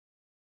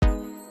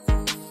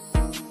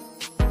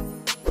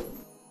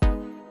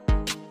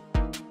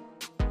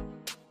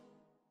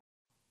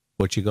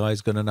What you guys,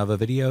 got another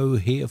video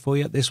here for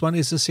you. This one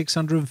is a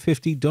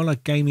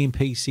 $650 gaming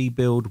PC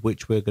build,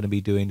 which we're going to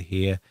be doing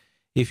here.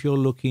 If you're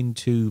looking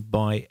to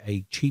buy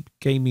a cheap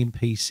gaming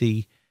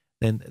PC,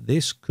 then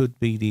this could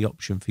be the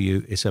option for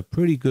you. It's a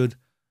pretty good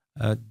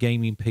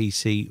gaming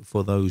PC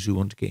for those who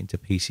want to get into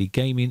PC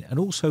gaming and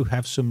also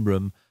have some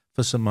room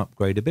for some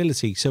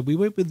upgradability. So we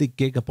went with the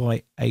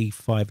Gigabyte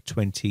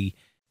A520M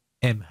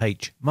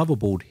H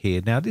motherboard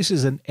here. Now this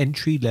is an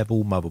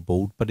entry-level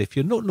motherboard, but if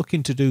you're not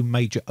looking to do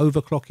major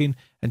overclocking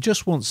and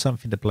just want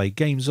something to play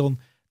games on,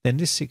 then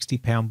this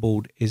 £60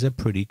 board is a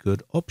pretty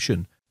good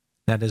option.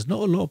 Now there's not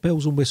a lot of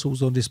bells and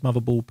whistles on this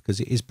motherboard because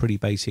it is pretty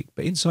basic,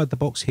 but inside the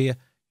box here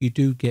you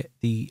do get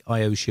the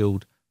IO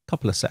shield, a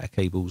couple of SATA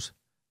cables,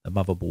 the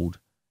motherboard,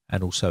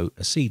 and also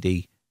a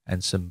CD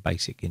and some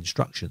basic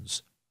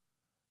instructions.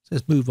 So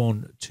let's move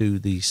on to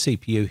the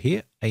CPU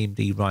here,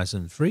 AMD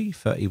Ryzen 3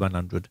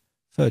 3100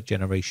 third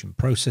generation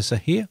processor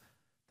here.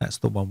 That's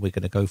the one we're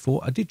going to go for.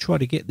 I did try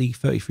to get the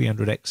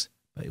 3300X,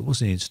 but it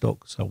wasn't in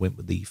stock, so I went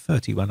with the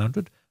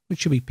 3100, which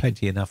should be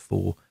plenty enough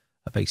for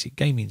a basic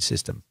gaming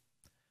system.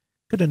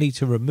 Going to need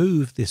to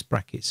remove this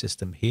bracket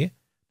system here.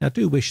 Now I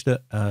do wish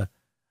that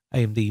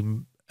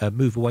AMD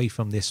move away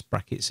from this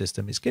bracket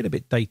system. It's getting a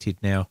bit dated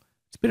now.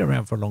 It's been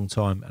around for a long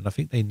time, and I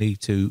think they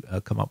need to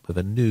come up with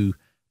a new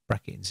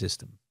bracketing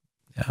system.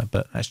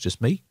 But that's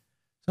just me.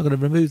 So I'm going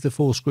to remove the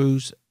 4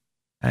 screws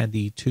and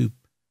the 2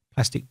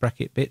 plastic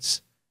bracket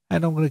bits,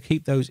 and I'm going to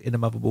keep those in a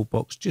motherboard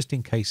box just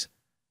in case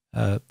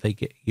they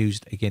get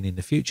used again in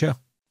the future.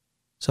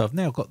 So I've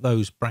now got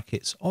those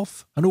brackets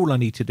off, and all I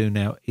need to do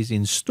now is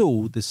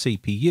install the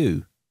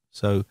CPU.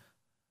 So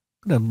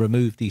I'm going to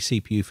remove the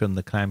CPU from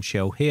the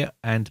clamshell here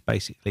and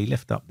basically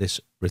lift up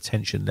this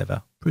retention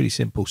lever. Pretty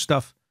simple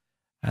stuff.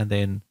 And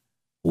then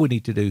all we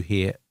need to do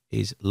here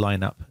is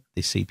line up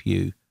the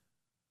CPU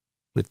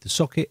with the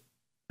socket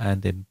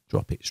and then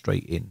drop it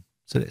straight in.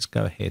 So let's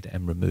go ahead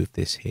and remove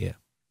this here.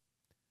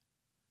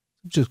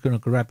 I'm just going to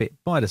grab it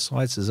by the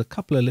sides. There's a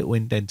couple of little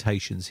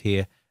indentations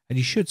here, and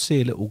you should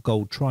see a little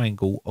gold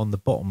triangle on the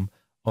bottom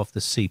of the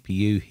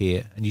CPU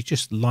here, and you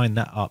just line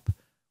that up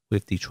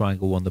with the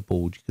triangle on the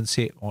board. You can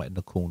see it right in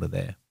the corner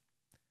there.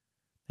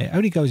 It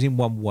only goes in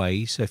one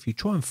way, so if you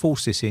try and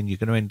force this in, you're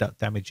going to end up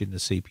damaging the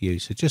CPU.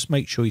 So just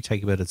make sure you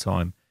take a bit of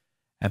time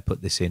and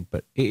put this in,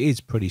 but it is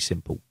pretty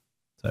simple.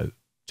 So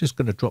just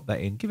going to drop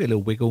that in, give it a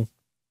little wiggle.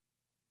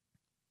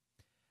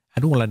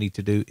 And all I need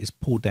to do is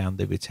pull down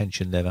the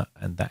retention lever,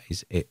 and that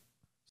is it.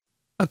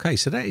 Okay,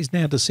 so that is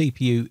now the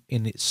CPU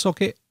in its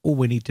socket. All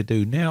we need to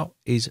do now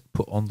is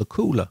put on the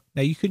cooler.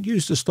 Now you can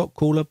use the stock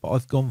cooler, but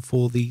I've gone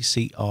for the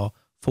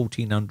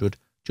CR1400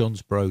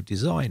 Johnsboro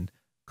design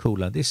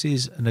cooler. This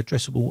is an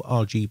addressable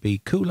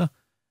RGB cooler,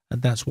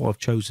 and that's what I've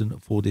chosen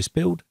for this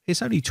build.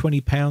 It's only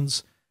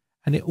 £20,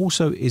 and it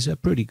also is a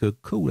pretty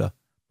good cooler.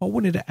 I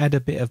wanted to add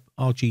a bit of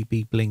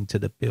RGB bling to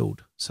the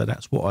build, so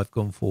that's what I've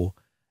gone for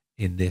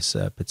in this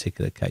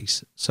particular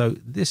case. So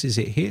this is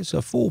it here.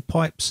 So 4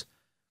 pipes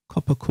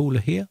copper cooler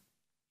here.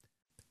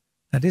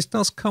 Now this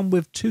does come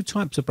with 2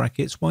 types of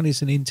brackets. One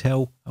is an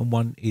Intel and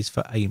one is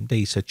for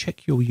AMD. So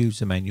check your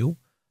user manual,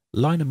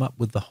 line them up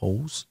with the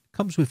holes. It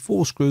comes with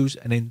 4 screws,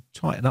 and then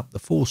tighten up the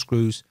 4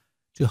 screws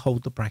to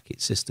hold the bracket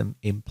system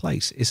in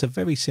place. It's a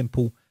very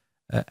simple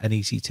and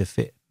easy to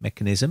fit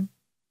mechanism.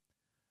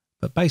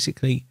 But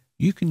basically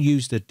you can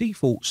use the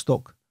default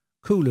stock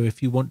cooler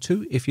if you want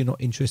to, if you're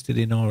not interested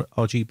in our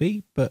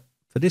RGB, but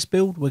for this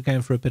build we're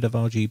going for a bit of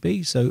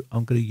RGB, so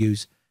I'm going to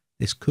use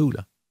this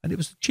cooler, and it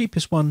was the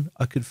cheapest one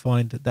I could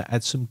find that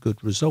had some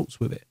good results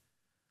with it.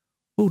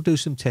 We'll do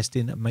some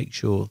testing and make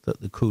sure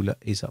that the cooler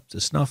is up to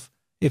snuff.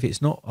 If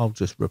it's not, I'll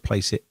just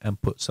replace it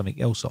and put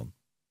something else on.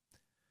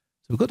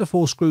 So we've got the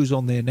 4 screws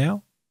on there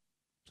now,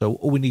 so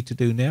all we need to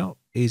do now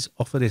is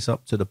offer this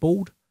up to the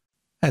board,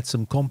 add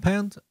some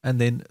compound, and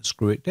then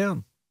screw it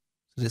down.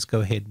 So let's go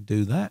ahead and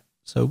do that.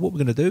 So what we're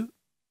going to do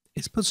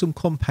is put some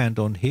compound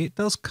on here. It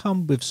does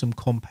come with some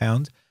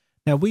compound.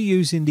 Now we're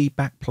using the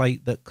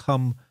backplate that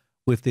come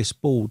with this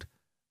board.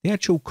 The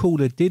actual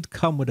cooler did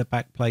come with a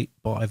backplate,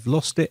 but I've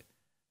lost it.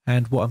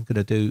 And what I'm going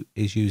to do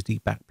is use the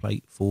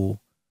backplate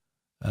for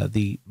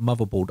the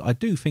motherboard. I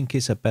do think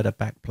it's a better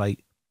backplate,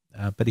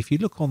 but if you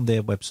look on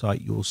their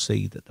website, you'll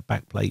see that the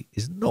backplate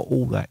is not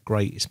all that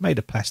great. It's made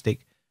of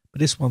plastic, but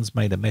this one's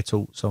made of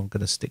metal, so I'm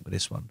going to stick with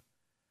this one.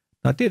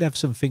 I did have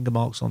some finger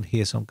marks on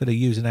here, so I'm going to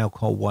use an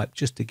alcohol wipe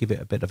just to give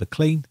it a bit of a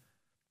clean.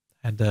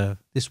 And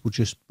this will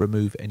just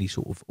remove any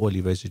sort of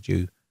oily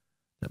residue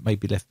that may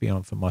be left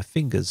behind from my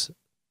fingers.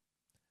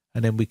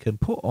 And then we can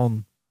put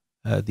on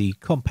the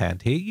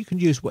compound here. You can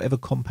use whatever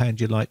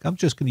compound you like. I'm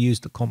just going to use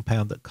the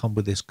compound that come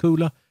with this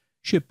cooler.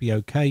 Should be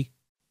okay.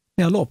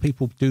 Now, a lot of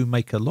people do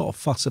make a lot of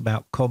fuss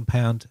about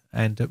compound,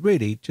 and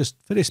really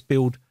just for this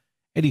build,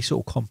 any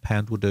sort of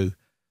compound will do.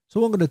 So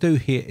what I'm going to do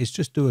here is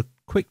just do a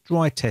quick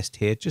dry test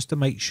here just to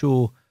make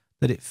sure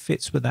that it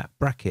fits with that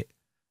bracket,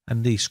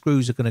 and the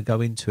screws are going to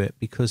go into it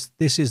because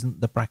this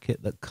isn't the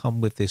bracket that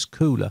come with this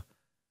cooler,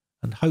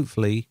 and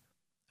hopefully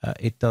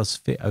it does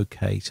fit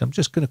okay. So I'm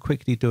just going to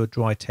quickly do a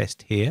dry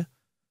test here,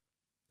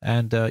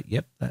 And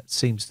yep, that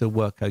seems to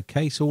work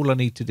okay. So all I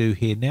need to do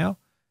here now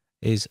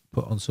is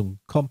put on some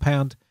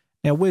compound.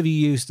 Now, whether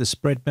you use the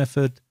spread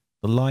method,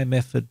 the line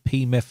method,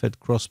 P method,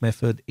 cross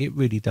method, it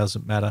really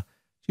doesn't matter.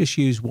 Just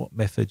use what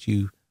method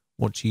you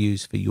want to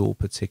use for your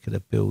particular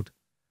build,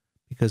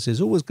 because there's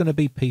always going to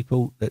be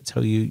people that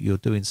tell you you're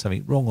doing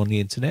something wrong on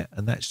the internet,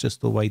 and that's just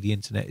the way the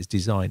internet is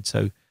designed.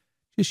 So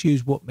just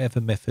use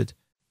whatever method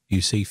you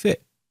see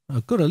fit.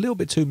 I've got a little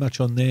bit too much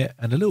on there,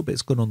 and a little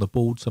bit's gone on the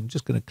board, so I'm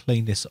just going to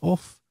clean this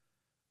off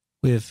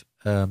with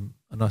a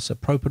nice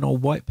propanol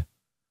wipe.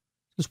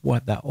 Just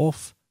wipe that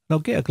off. And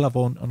I'll get a glove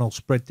on and I'll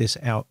spread this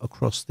out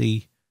across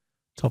the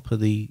top of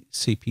the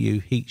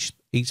CPU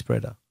heat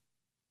spreader.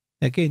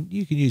 Again,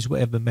 you can use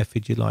whatever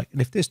method you like.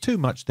 And if there's too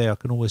much there, I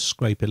can always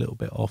scrape a little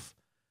bit off.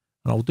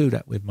 And I'll do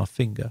that with my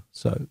finger.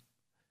 So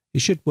it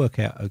should work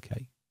out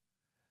okay.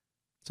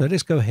 So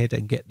let's go ahead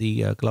and get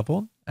the glove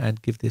on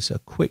and give this a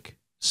quick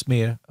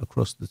smear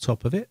across the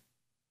top of it.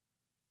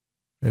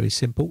 Very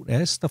simple.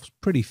 There, stuff's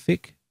pretty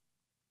thick.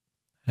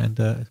 And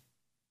here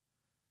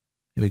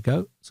we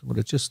go. So I'm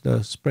going to just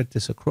spread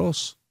this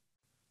across.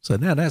 So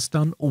now that's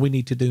done, all we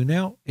need to do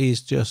now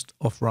is just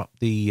offer up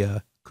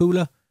the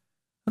cooler.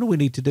 And all we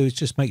need to do is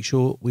just make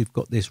sure we've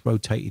got this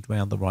rotated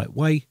round the right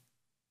way.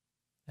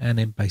 And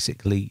then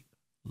basically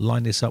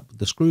line this up with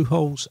the screw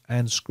holes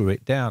and screw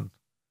it down.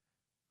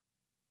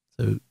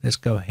 So let's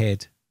go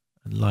ahead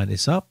and line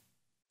this up.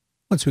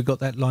 Once we've got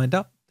that lined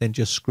up, then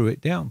just screw it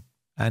down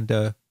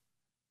and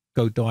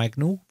go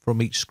diagonal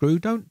from each screw.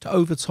 Don't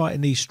over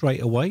tighten these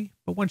straight away,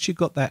 but once you've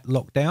got that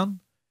locked down,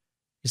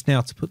 it's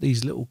now to put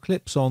these little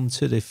clips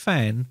onto the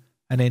fan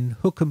and then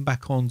hook them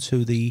back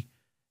onto the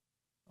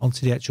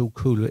actual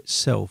cooler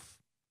itself.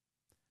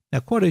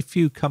 Now, quite a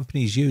few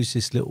companies use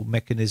this little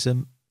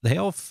mechanism. They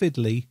are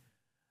fiddly,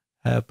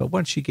 but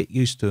once you get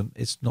used to them,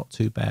 it's not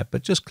too bad.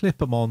 But just clip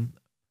them on,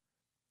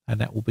 and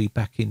that will be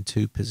back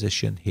into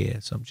position here.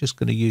 So I'm just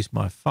going to use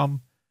my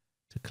thumb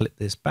to clip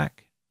this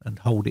back and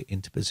hold it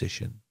into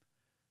position.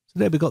 So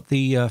there we've got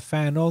the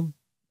fan on,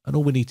 and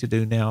all we need to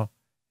do now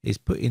is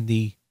put in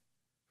the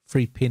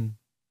 3-pin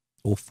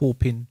or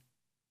 4-pin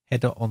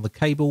header on the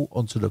cable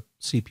onto the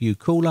CPU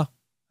cooler,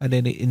 and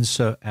then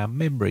insert our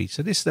memory.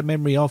 So this is the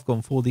memory I've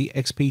gone for, the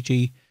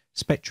XPG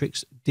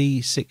SPECTRIX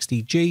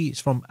D60G. It's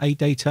from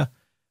ADATA.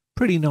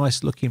 Pretty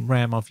nice looking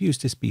RAM. I've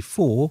used this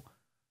before,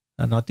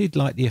 and I did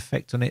like the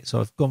effect on it, so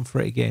I've gone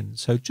for it again.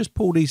 So just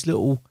pull these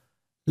little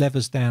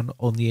levers down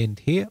on the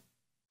end here,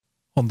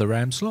 on the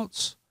RAM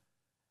slots.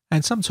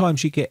 And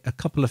sometimes you get a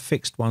couple of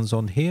fixed ones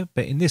on here,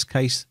 but in this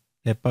case,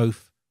 they're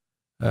both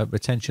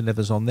retention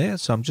levers on there.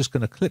 So I'm just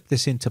going to clip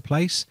this into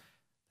place.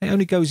 It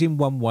only goes in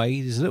one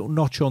way. There's a little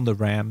notch on the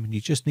RAM, and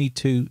you just need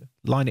to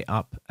line it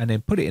up and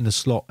then put it in a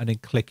slot and then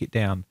click it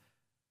down.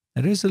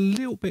 Now there's a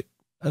little bit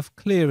of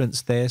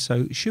clearance there, so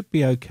it should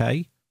be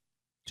okay.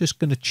 Just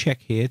going to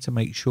check here to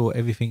make sure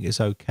everything is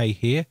okay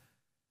here,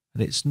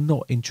 and it's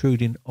not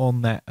intruding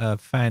on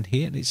that fan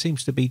here, and it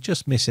seems to be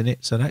just missing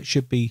it, so that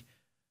should be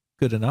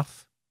good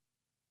enough.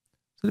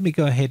 So let me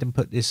go ahead and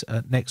put this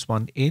next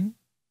one in.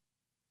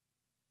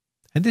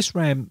 And this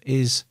RAM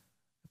is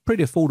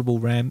pretty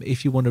affordable RAM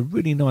if you want a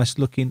really nice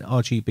looking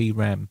RGB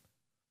RAM.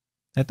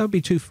 Now don't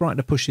be too frightened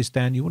to push this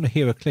down. You want to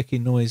hear a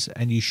clicking noise,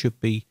 and you should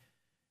be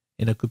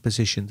in a good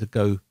position to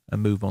go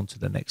and move on to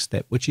the next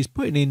step, which is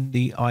putting in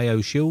the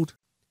IO shield.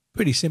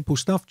 Pretty simple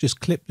stuff.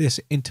 Just clip this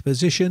into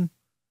position,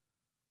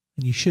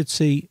 and you should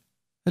see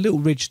a little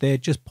ridge there.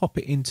 Just pop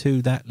it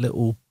into that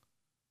little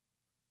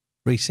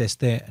recess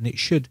there, and it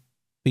should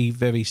be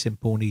very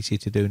simple and easy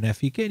to do. Now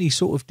if you get any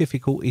sort of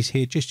difficulties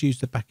here, just use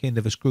the back end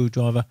of a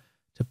screwdriver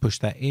to push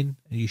that in,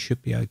 and you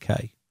should be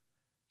okay.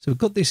 So we've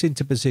got this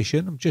into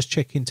position. I'm just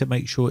checking to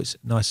make sure it's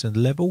nice and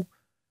level,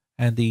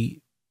 and the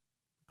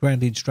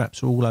grounding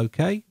straps are all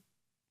okay.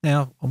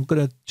 Now I'm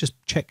going to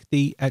just check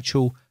the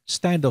actual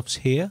standoffs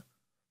here.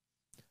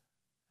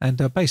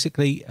 And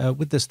basically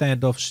with the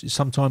standoffs,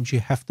 sometimes you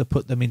have to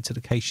put them into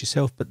the case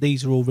yourself, but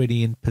these are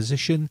already in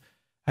position,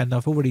 and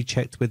I've already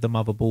checked with the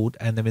motherboard,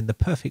 and they're in the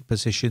perfect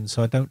position,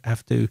 so I don't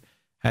have to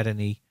add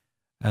any,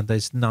 and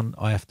there's none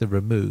I have to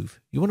remove.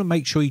 You want to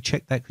make sure you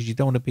check that, because you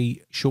don't want to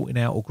be shorting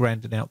out or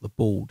grounding out the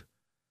board.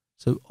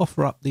 So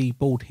offer up the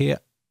board here,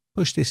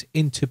 push this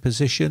into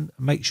position,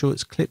 and make sure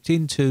it's clipped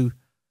into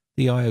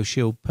the IO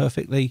shield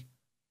perfectly.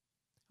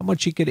 And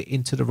once you get it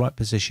into the right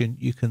position,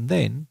 you can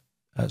then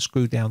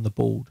screw down the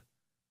board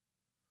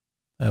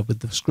with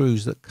the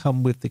screws that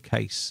come with the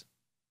case.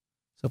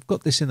 So I've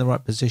got this in the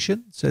right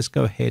position, so let's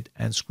go ahead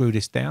and screw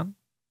this down.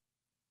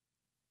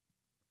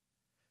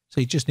 So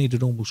you just need a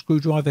normal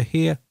screwdriver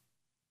here.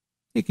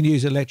 You can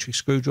use an electric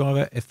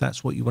screwdriver if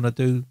that's what you want to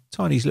do.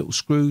 Tiny little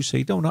screws, so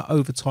you don't want to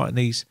over tighten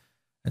these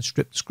and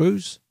strip the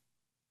screws.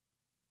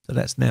 So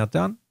that's now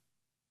done.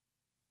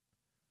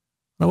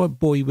 I won't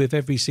bore you with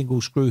every single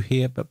screw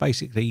here, but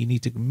basically you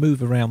need to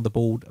move around the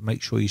board and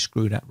make sure you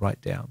screw that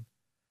right down.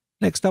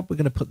 Next up, we're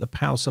going to put the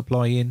power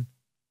supply in,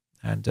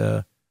 and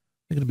we're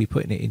going to be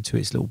putting it into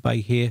its little bay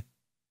here.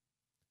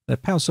 The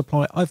power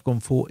supply I've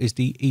gone for is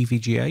the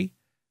EVGA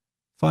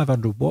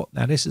 500 watt.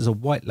 Now this is a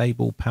white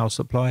label power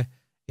supply.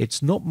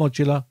 It's not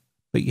modular,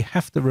 but you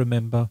have to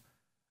remember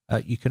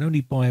you can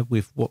only buy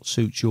with what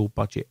suits your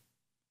budget.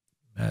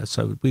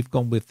 So we've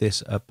gone with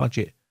this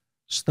budget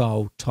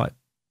style type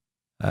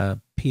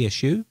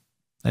PSU,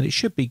 and it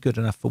should be good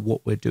enough for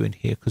what we're doing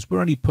here because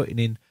we're only putting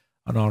in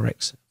an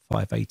RX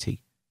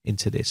 580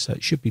 into this, so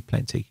it should be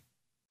plenty.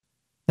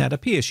 Now the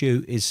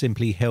PSU is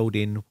simply held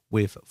in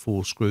with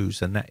 4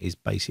 screws, and that is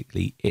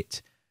basically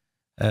it.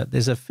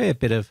 There's a fair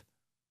bit of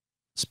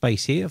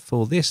space here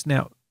for this.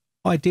 Now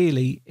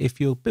ideally, if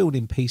you're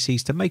building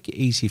PCs, to make it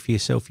easy for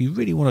yourself, you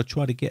really want to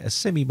try to get a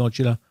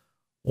semi-modular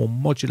or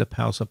modular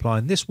power supply,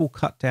 and this will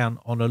cut down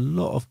on a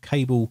lot of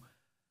cable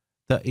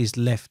that is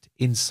left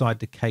inside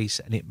the case,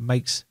 and it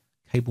makes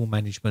cable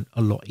management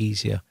a lot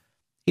easier.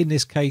 In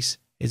this case,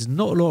 there's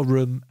not a lot of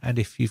room, and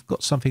if you've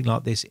got something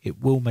like this,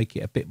 it will make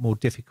it a bit more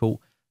difficult,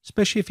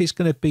 especially if it's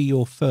going to be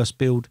your first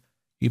build.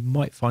 You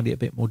might find it a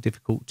bit more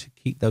difficult to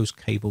keep those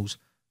cables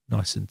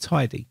nice and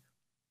tidy.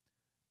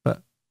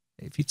 But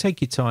if you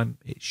take your time,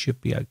 it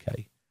should be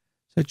okay.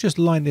 So just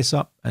line this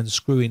up and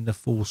screw in the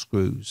 4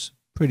 screws.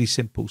 Pretty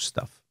simple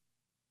stuff.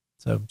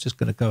 So I'm just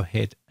going to go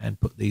ahead and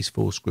put these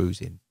 4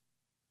 screws in.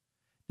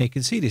 Now you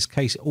can see this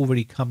case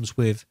already comes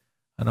with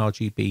an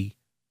RGB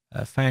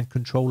fan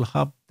controller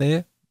hub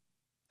there,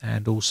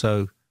 and also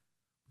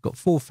we've got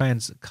 4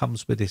 fans that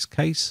comes with this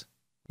case,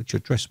 which are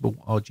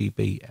addressable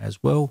RGB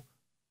as well.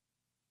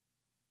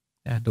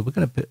 And we're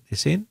going to put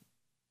this in.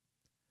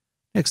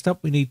 Next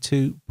up, we need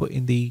to put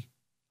in the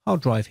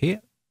hard drive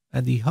here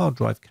and the hard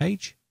drive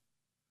cage,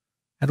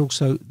 and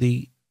also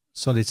the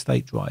solid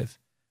state drive.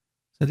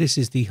 So this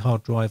is the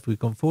hard drive we've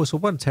gone for. So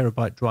 1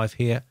 terabyte drive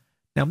here.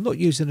 Now I'm not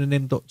using an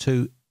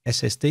M.2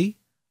 SSD.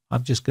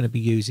 I'm just going to be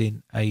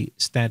using a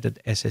standard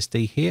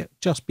SSD here,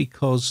 just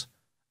because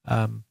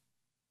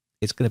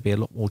it's going to be a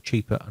lot more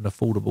cheaper and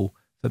affordable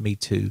for me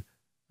to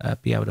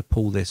be able to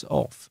pull this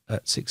off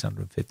at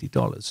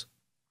 $650. So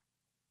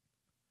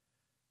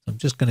I'm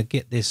just going to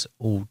get this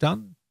all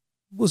done.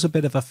 It was a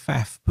bit of a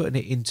faff putting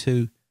it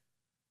into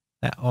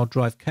that hard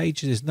drive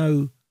cage. There's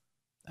no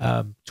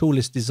tool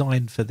is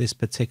designed for this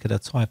particular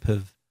type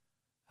of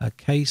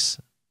case.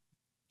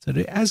 So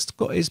it has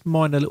got its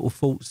minor little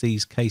faults,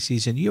 these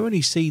cases, and you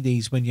only see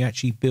these when you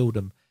actually build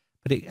them.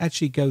 But it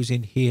actually goes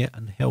in here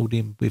and held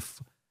in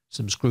with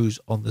some screws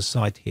on the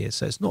side here.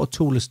 So it's not a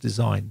toolless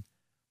design.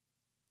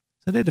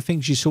 So they're the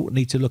things you sort of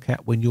need to look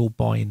at when you're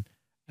buying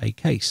a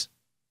case.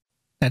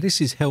 Now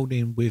this is held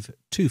in with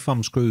 2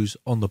 thumb screws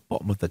on the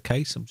bottom of the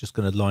case. I'm just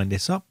going to line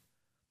this up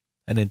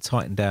and then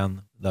tighten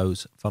down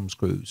those thumb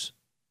screws.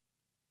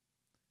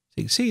 So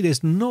you can see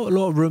there's not a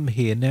lot of room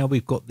here. Now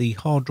we've got the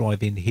hard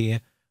drive in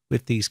here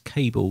with these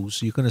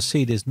cables. You're going to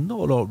see there's not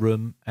a lot of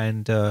room,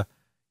 and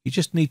you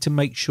just need to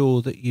make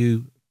sure that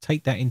you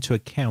take that into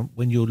account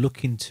when you're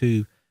looking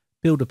to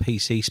build a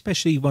PC,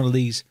 especially one of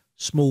these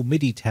small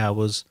MIDI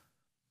towers.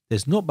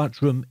 There's not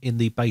much room in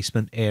the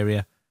basement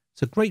area.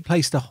 It's a great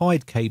place to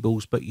hide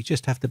cables, but you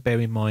just have to bear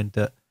in mind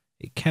that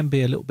it can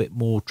be a little bit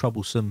more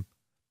troublesome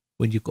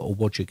when you've got to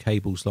watch your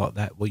cables like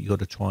that, what you've got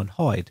to try and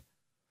hide.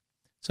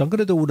 So I'm going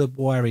to do all the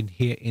wiring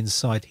here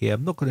inside here.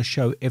 I'm not going to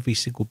show every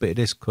single bit of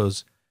this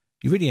because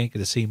you really ain't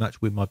going to see much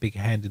with my big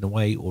hand in the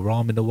way or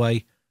arm in the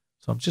way.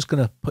 So I'm just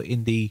going to put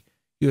in the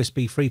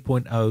USB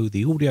 3.0,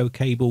 the audio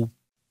cable,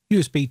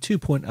 USB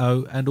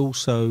 2.0, and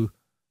also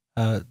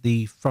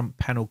the front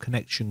panel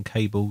connection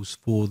cables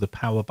for the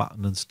power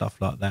button and stuff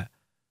like that.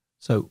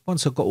 So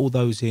once I've got all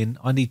those in,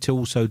 I need to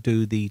also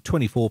do the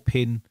 24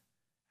 pin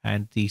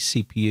and the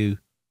CPU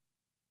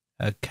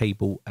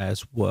cable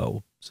as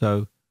well.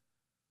 So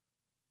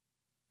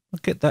I'll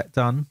get that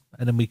done,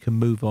 and then we can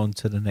move on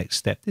to the next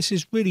step. This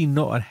is really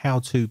not on how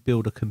to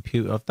build a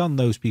computer. I've done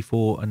those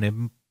before, and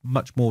they're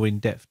much more in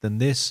depth than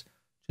this.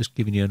 Just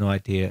giving you an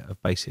idea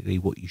of basically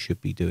what you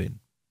should be doing.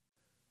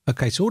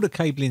 Okay, so all the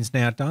cabling's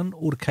now done.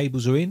 All the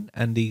cables are in,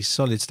 and the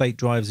solid state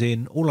drive's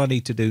in. All I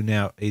need to do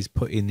now is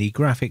put in the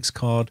graphics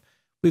card.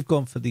 We've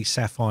gone for the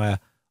Sapphire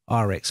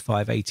RX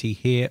 580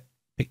 here.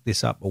 Picked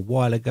this up a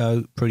while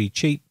ago, pretty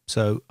cheap,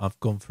 so I've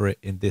gone for it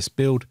in this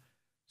build.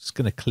 Just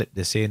going to clip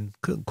this in.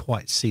 Couldn't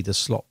quite see the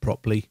slot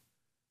properly.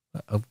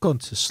 I've gone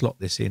to slot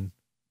this in.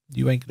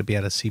 You ain't going to be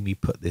able to see me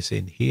put this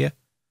in here.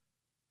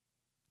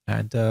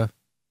 And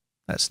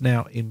that's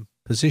now in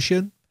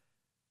position.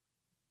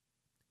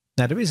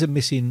 Now there is a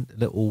missing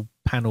little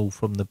panel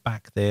from the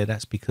back there.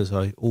 That's because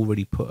I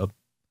already put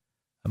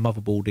a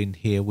motherboard in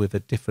here with a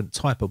different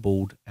type of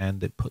board,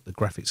 and it put the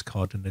graphics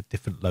card in a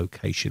different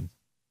location.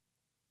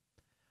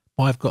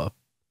 I've got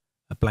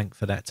a blank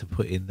for that to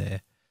put in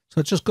there. So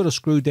I've just got to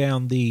screw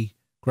down the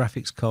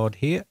graphics card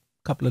here,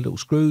 a couple of little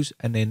screws,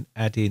 and then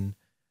add in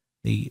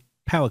the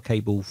power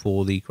cable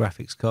for the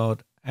graphics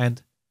card,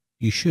 and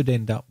you should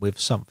end up with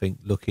something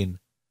looking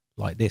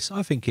like this.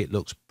 I think it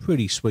looks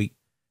pretty sweet,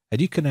 and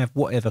you can have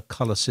whatever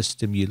color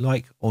system you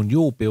like on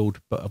your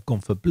build, but I've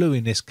gone for blue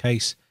in this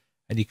case,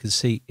 and you can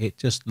see it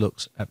just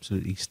looks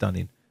absolutely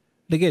stunning.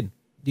 And again,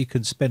 you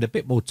can spend a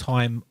bit more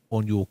time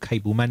on your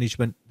cable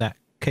management. That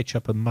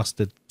ketchup and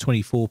mustard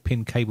 24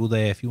 pin cable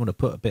there. If you want to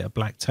put a bit of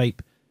black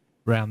tape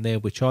around there,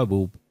 which I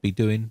will be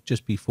doing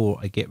just before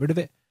I get rid of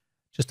it,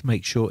 just to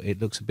make sure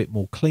it looks a bit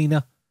more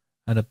cleaner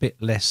and a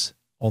bit less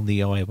on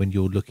the eye when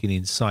you're looking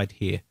inside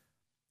here.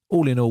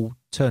 All in all,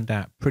 turned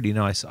out pretty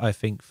nice, I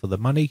think, for the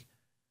money.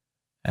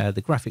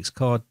 The graphics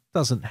card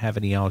doesn't have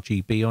any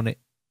RGB on it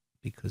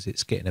because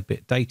it's getting a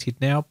bit dated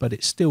now, but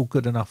it's still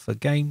good enough for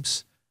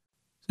games.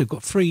 So we've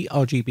got 3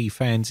 RGB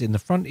fans in the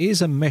front. It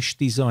is a mesh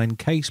design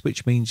case,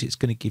 which means it's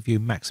going to give you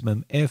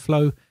maximum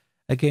airflow.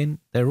 Again,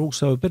 they're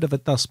also a bit of a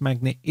dust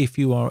magnet if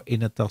you are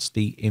in a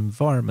dusty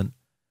environment.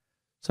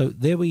 So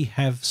there we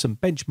have some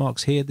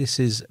benchmarks here. This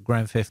is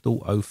Grand Theft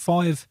Auto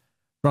 5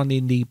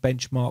 running the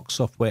benchmark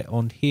software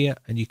on here,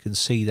 and you can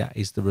see that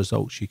is the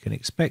results you can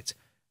expect.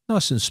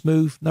 Nice and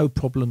smooth, no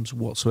problems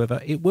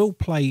whatsoever. It will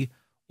play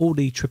all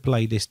the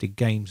AAA listed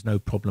games, no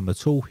problem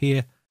at all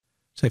here.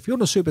 So if you're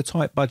on a super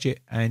tight budget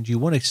and you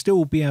want to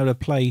still be able to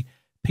play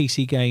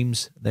PC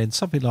games, then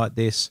something like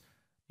this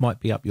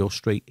might be up your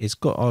street. It's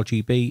got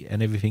RGB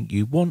and everything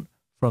you want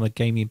from a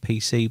gaming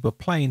PC. We're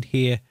playing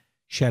here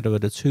Shadow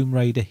of the Tomb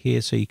Raider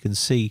here, so you can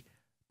see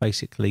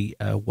basically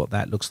what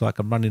that looks like.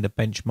 I'm running a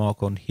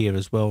benchmark on here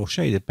as well. I'll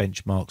show you the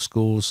benchmark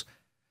scores.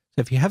 So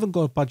if you haven't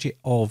got a budget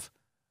of,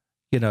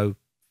 you know,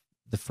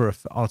 for an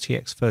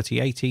RTX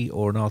 3080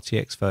 or an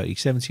RTX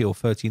 3070 or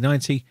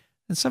 3090,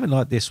 then something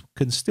like this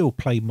can still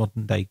play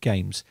modern day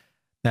games.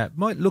 Now it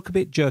might look a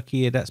bit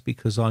jerky here. That's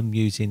because I'm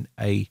using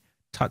a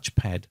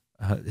touchpad.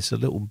 It's a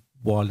little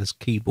wireless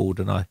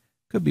keyboard, and I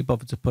couldn't be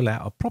bothered to pull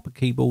out a proper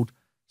keyboard,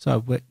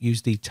 so I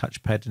used the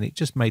touchpad, and it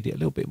just made it a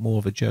little bit more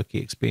of a jerky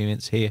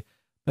experience here.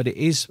 But it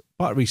is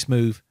buttery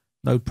smooth,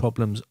 no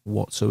problems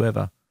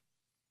whatsoever.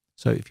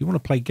 So if you want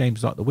to play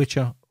games like The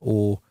Witcher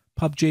or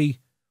PUBG,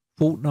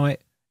 Fortnite,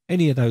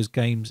 any of those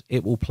games,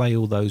 it will play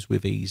all those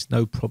with ease,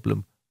 no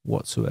problem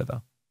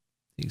whatsoever.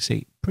 You can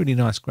see pretty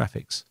nice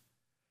graphics.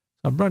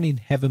 I'm running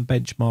Heaven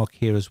Benchmark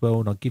here as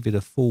well, and I'll give you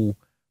the full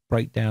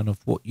breakdown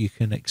of what you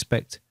can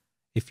expect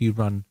if you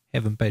run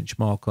Heaven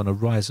Benchmark on a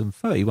Ryzen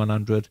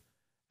 3100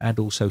 and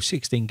also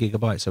 16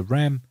 gigabytes of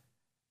RAM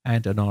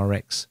and an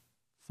RX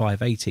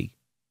 580.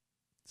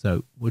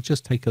 So we'll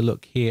just take a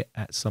look here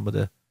at some of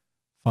the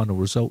final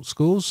result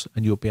scores,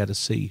 and you'll be able to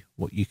see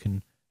what you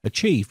can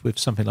achieve with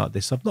something like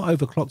this. I've not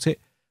overclocked it,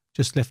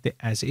 just left it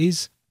as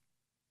is.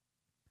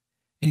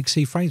 And you can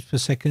see frames per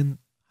second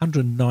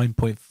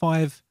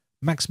 109.5,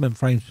 maximum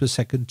frames per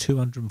second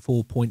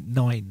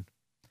 204.9.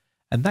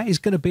 And that is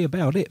going to be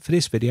about it for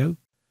this video.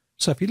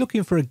 So if you're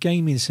looking for a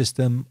gaming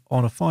system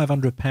on a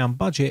 £500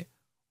 budget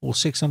or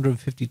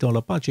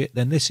 $650 budget,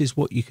 then this is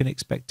what you can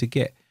expect to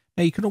get.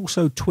 Now you can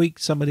also tweak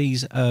some of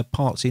these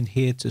parts in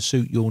here to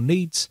suit your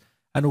needs,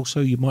 and also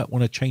you might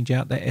want to change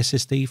out that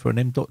SSD for an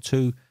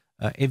M.2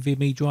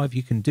 NVMe drive.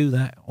 You can do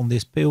that on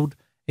this build.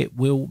 It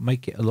will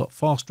make it a lot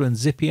faster and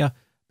zippier,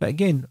 but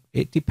again,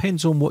 it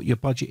depends on what your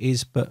budget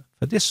is. But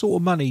for this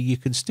sort of money, you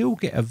can still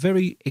get a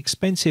very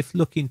expensive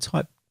looking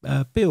type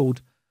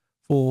build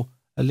for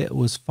a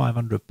little as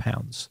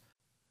 £500.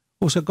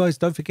 Also guys,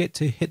 don't forget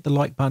to hit the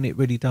like button. It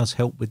really does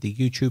help with the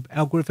YouTube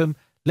algorithm.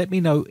 Let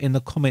me know in the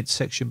comments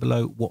section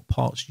below what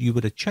parts you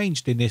would have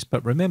changed in this,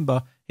 but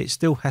remember, it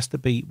still has to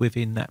be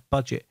within that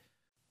budget.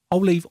 I'll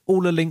leave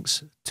all the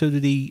links to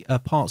the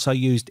parts I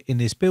used in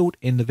this build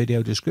in the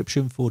video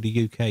description for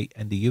the UK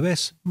and the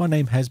US. My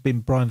name has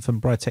been Brian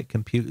from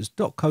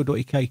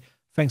briteccomputers.co.uk.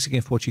 Thanks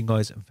again for watching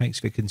guys, and thanks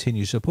for your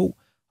continued support.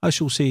 I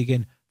shall see you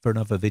again for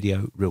another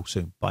video real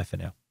soon. Bye for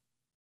now.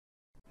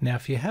 Now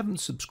if you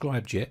haven't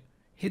subscribed yet,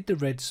 hit the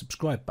red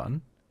subscribe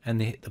button and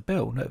then hit the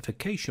bell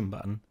notification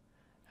button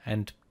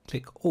and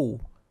click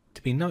all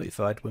to be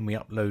notified when we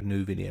upload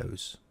new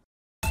videos.